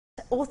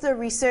Author,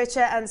 researcher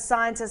and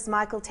scientist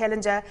Michael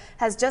Tellinger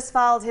has just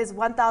filed his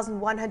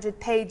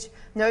 1,100-page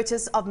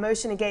notice of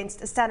motion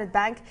against Standard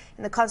Bank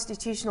in the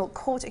Constitutional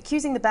Court,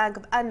 accusing the bank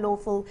of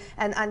unlawful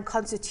and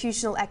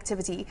unconstitutional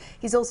activity.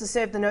 He's also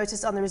served the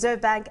notice on the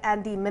Reserve Bank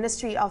and the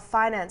Ministry of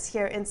Finance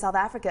here in South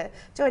Africa.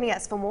 Joining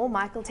us for more,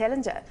 Michael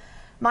Tellinger.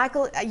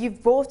 Michael,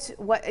 you've brought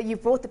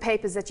the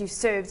papers that you've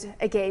served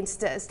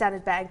against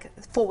Standard Bank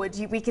forward.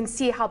 We can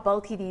see how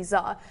bulky these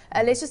are.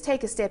 Let's just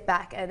take a step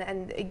back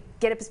and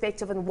get a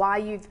perspective on why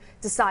you've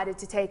decided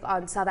to take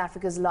on South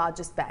Africa's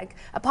largest bank,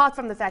 apart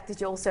from the fact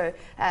that you're also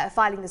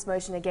filing this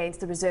motion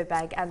against the Reserve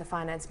Bank and the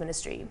Finance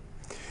Ministry.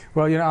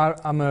 Well, you know,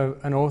 I'm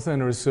an author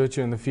and a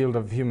researcher in the field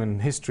of human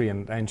history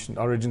and ancient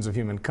origins of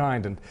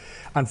humankind, and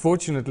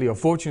unfortunately, or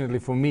fortunately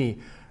for me,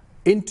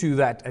 into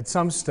that, at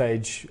some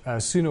stage,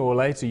 sooner or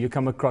later, you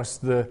come across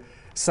the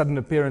sudden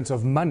appearance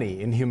of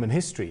money in human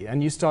history.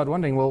 And you start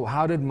wondering, well,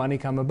 how did money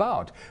come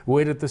about?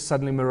 Where did this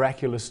suddenly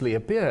miraculously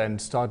appear and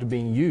start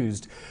being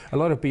used? A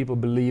lot of people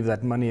believe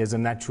that money is a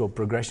natural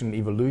progression and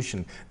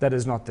evolution. That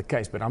is not the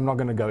case, but I'm not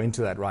going to go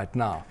into that right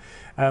now.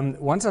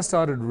 Once I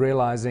started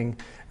realizing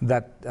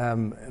that,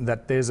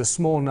 that there's a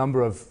small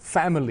number of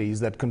families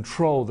that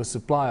control the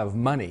supply of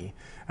money,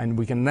 and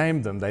we can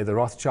name them. They're the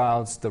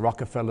Rothschilds, the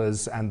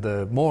Rockefellers, and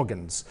the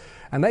Morgans.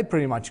 And they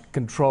pretty much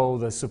control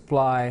the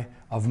supply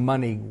of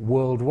money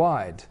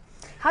worldwide.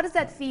 How does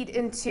that feed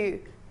into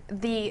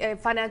the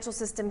financial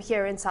system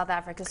here in South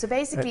Africa? So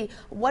basically,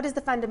 what is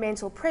the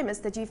fundamental premise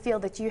that you feel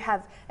that you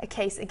have a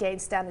case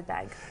against Standard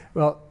Bank?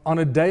 Well, on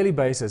a daily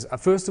basis,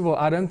 first of all,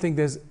 I don't think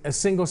there's a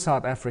single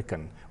South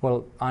African.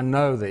 Well, I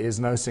know there is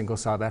no single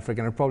South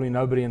African, and probably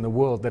nobody in the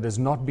world that has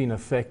not been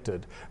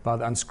affected by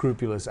the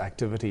unscrupulous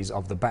activities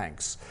of the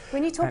banks.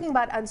 When you're talking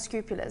about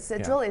unscrupulous,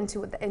 drill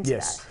into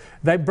yes, that.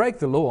 They break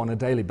the law on a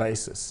daily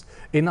basis.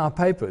 In our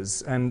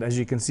papers, and as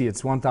you can see,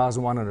 it's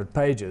 1,100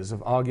 pages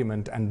of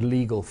argument and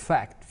legal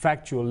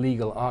factual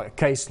legal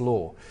case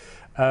law.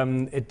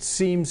 It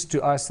seems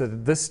to us that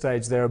at this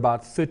stage there are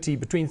about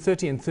between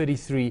 30 and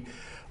 33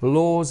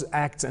 laws,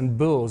 acts and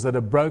bills that are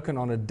broken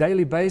on a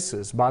daily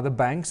basis by the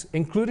banks,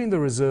 including the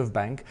Reserve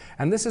Bank,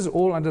 and this is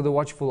all under the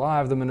watchful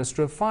eye of the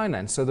Minister of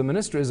Finance. So the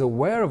Minister is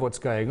aware of what's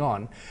going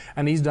on,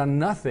 and he's done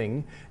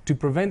nothing to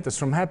prevent this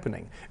from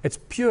happening. It's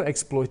pure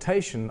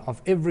exploitation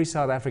of every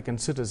South African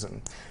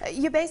citizen.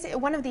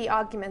 One of the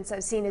arguments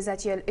I've seen is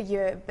that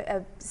you're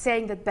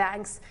saying that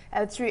banks,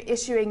 through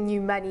issuing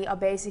new money, are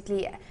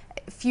basically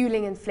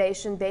fueling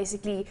inflation,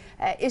 basically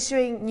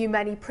issuing new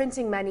money,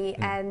 printing money,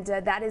 and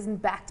that isn't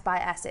backed by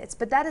assets.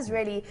 But that is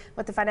really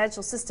what the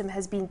financial system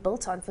has been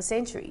built on for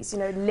centuries, you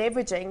know,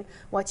 leveraging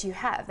what you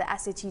have, the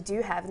assets you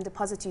do have and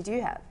deposits you do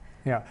have.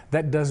 Yeah,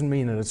 that doesn't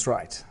mean that it's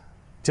right.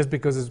 Just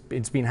because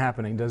it's been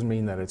happening doesn't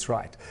mean that it's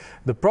right.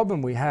 The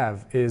problem we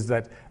have is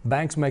that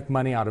banks make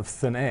money out of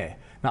thin air.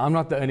 Now, I'm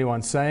not the only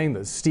one saying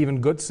this.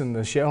 Stephen Goodson,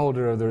 the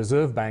shareholder of the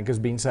Reserve Bank, has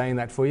been saying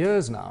that for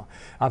years now.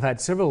 I've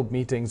had several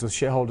meetings with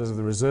shareholders of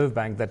the Reserve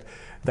Bank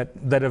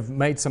that have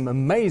made some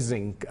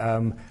amazing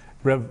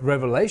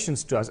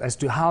revelations to us as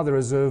to how the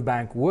Reserve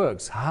Bank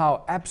works,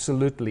 how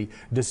absolutely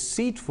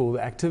deceitful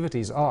the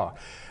activities are.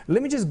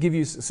 Let me just give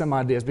you some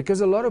ideas,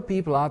 because a lot of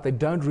people out there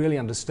don't really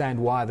understand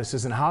why this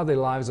is and how their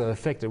lives are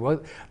affected.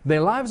 Well,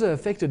 their lives are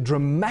affected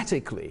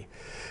dramatically.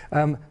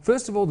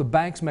 First of all, the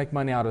banks make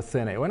money out of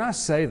thin air. When I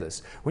say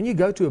this, when you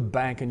go to a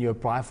bank and you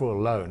apply for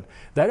a loan,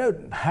 they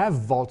don't have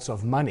vaults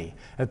of money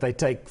that they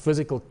take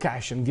physical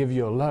cash and give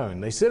you a loan.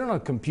 They sit on a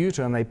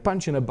computer and they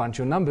punch in a bunch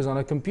of numbers on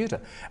a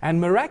computer and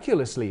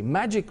miraculously,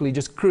 magically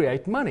just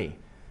create money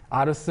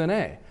out of thin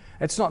air.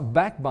 It's not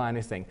backed by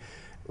anything.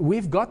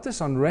 We've got this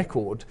on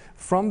record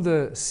from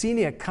the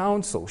senior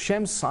counsel,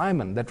 Shem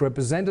Simon, that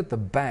represented the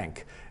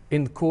bank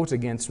in court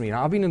against me.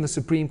 Now, I've been in the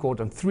Supreme Court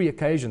on 3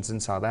 occasions in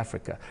South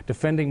Africa,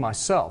 defending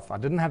myself. I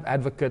didn't have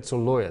advocates or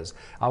lawyers.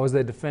 I was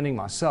there defending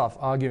myself,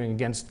 arguing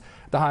against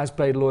the highest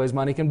paid lawyers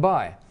money can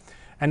buy.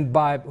 And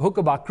by hook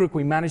or by crook,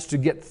 we managed to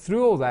get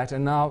through all that,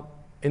 and now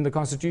in the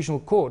Constitutional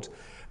Court,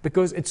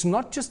 because it's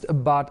not just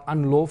about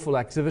unlawful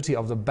activity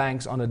of the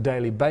banks on a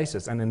daily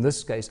basis, and in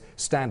this case,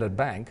 Standard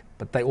Bank,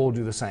 but they all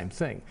do the same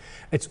thing.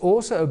 It's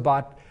also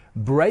about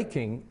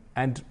breaking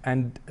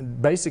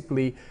and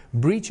basically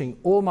breaching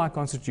all my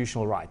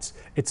constitutional rights.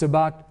 It's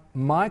about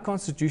my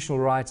constitutional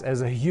rights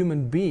as a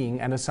human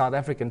being and a South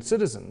African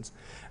citizen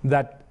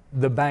that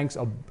the banks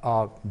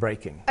are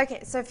breaking. Okay,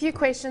 so a few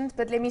questions,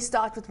 but let me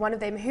start with one of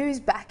them. Who's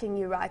backing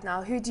you right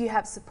now? Who do you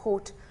have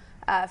support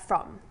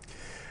from?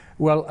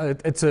 Well,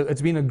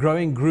 it's been a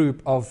growing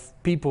group of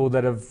people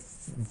that have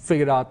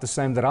figured out the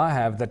same that I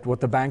have, that what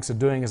the banks are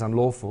doing is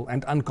unlawful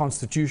and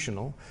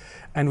unconstitutional.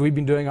 And we've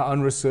been doing our own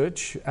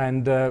research,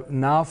 and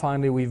now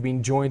finally we've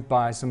been joined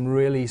by some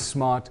really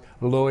smart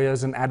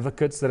lawyers and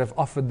advocates that have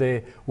offered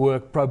their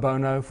work pro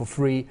bono for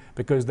free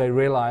because they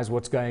realize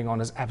what's going on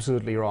is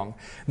absolutely wrong.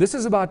 This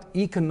is about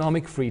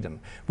economic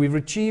freedom. We've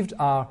achieved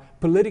our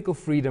political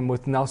freedom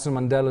with Nelson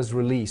Mandela's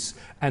release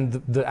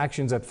and the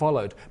actions that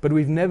followed, but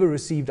we've never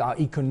received our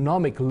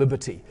economic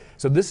liberty.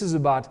 So this is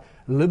about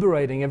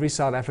liberating every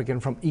South African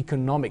from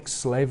economic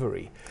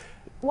slavery.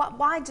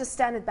 Why just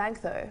Standard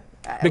Bank, though?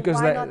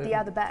 Because why not the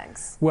other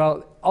banks?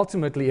 Well,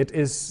 ultimately, it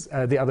is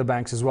the other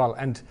banks as well.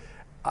 And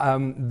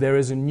there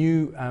is a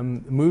new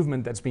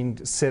movement that's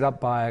been set up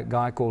by a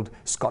guy called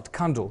Scott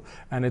Kundal,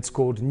 and it's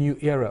called New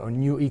Era, or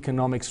New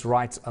Economics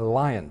Rights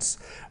Alliance.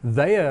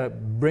 They are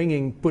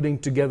putting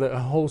together a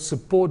whole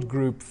support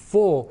group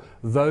for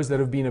those that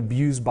have been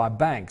abused by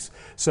banks.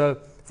 So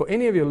for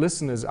any of your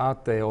listeners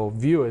out there or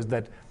viewers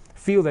that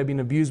feel they've been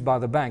abused by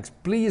the banks,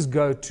 please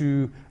go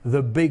to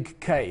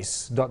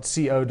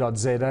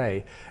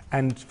thebigcase.co.za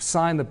and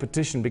sign the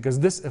petition, because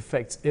this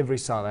affects every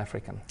South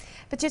African.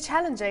 But you're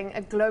challenging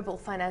a global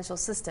financial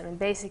system, and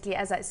basically,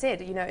 as I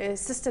said, a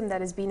system that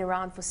has been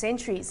around for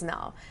centuries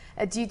now.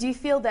 Do you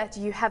feel that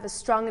you have a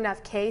strong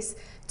enough case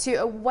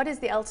to, what is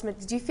the ultimate,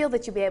 do you feel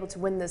that you'll be able to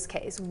win this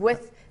case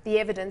with the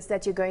evidence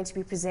that you're going to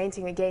be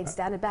presenting against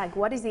Standard Bank?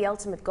 What is the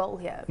ultimate goal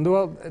here?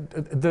 Well,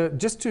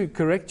 just to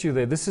correct you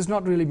there, this has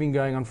not really been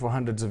going on for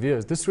hundreds of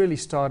years. This really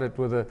started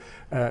with the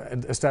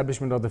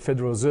establishment of the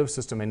Federal Reserve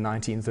System in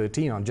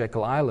 1913 on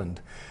Jekyll Island.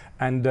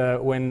 And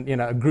when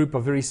a group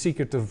of very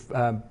secretive,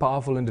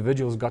 powerful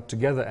individuals got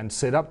together and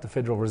set up the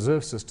Federal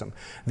Reserve System,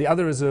 the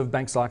other reserve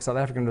banks like South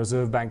African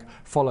Reserve Bank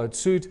followed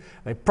suit.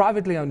 They're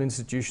privately owned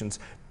institutions.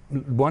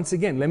 Once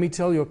again, let me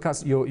tell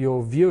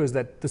your viewers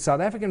that the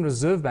South African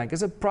Reserve Bank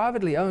is a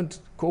privately owned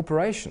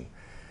corporation.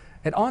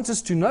 It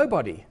answers to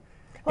nobody.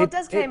 Well, it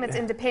does claim it's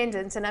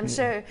independent, and I'm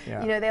sure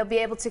they'll be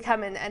able to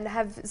come in and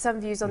have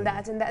some views on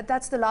that. And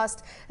that's the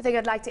last thing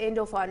I'd like to end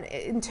off on.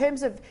 In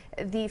terms of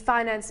the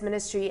finance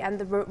ministry and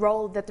the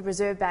role that the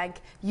Reserve Bank,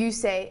 you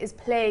say, is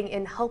playing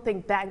in helping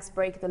banks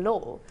break the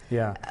law.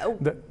 Yeah.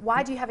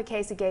 Why do you have a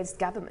case against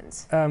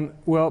government?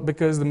 Well,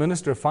 because the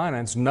Minister of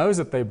Finance knows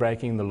that they're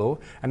breaking the law.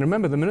 And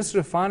remember, the Minister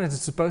of Finance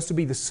is supposed to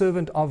be the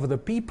servant of the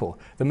people.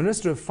 The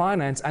Minister of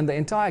Finance and the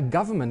entire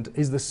government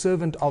is the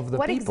servant of the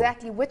people.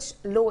 Which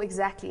law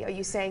exactly are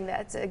you saying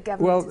that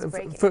government is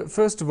breaking?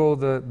 First of all,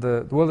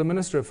 the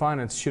Minister of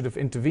Finance should have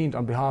intervened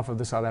on behalf of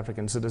the South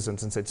African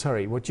citizens and said,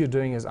 sorry, what you're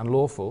doing is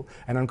unlawful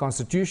and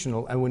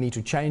unconstitutional, and we need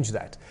to change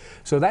that.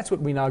 So that's what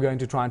we're now going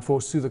to try and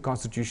force through the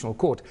Constitutional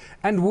Court.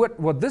 And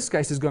what this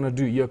case is going to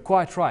do, you're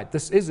quite right,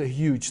 this is a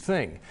huge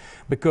thing,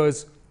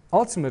 because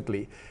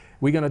ultimately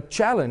we're going to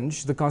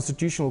challenge the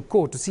Constitutional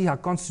Court to see how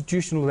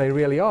constitutional they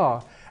really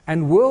are,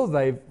 and will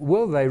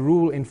they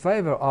rule in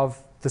favor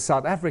of the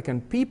South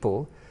African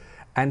people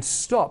and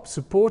stop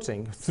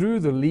supporting, through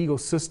the legal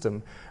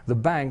system, the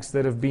banks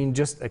that have been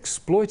just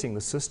exploiting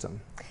the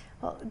system.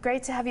 Well,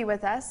 great to have you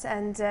with us,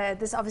 and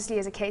this obviously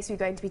is a case we're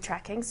going to be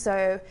tracking,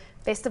 so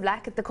best of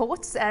luck at the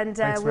courts, and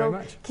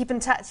we'll keep in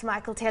touch.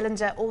 Michael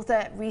Tellinger,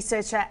 author,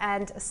 researcher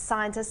and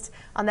scientist.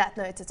 On that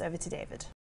note, it's over to David.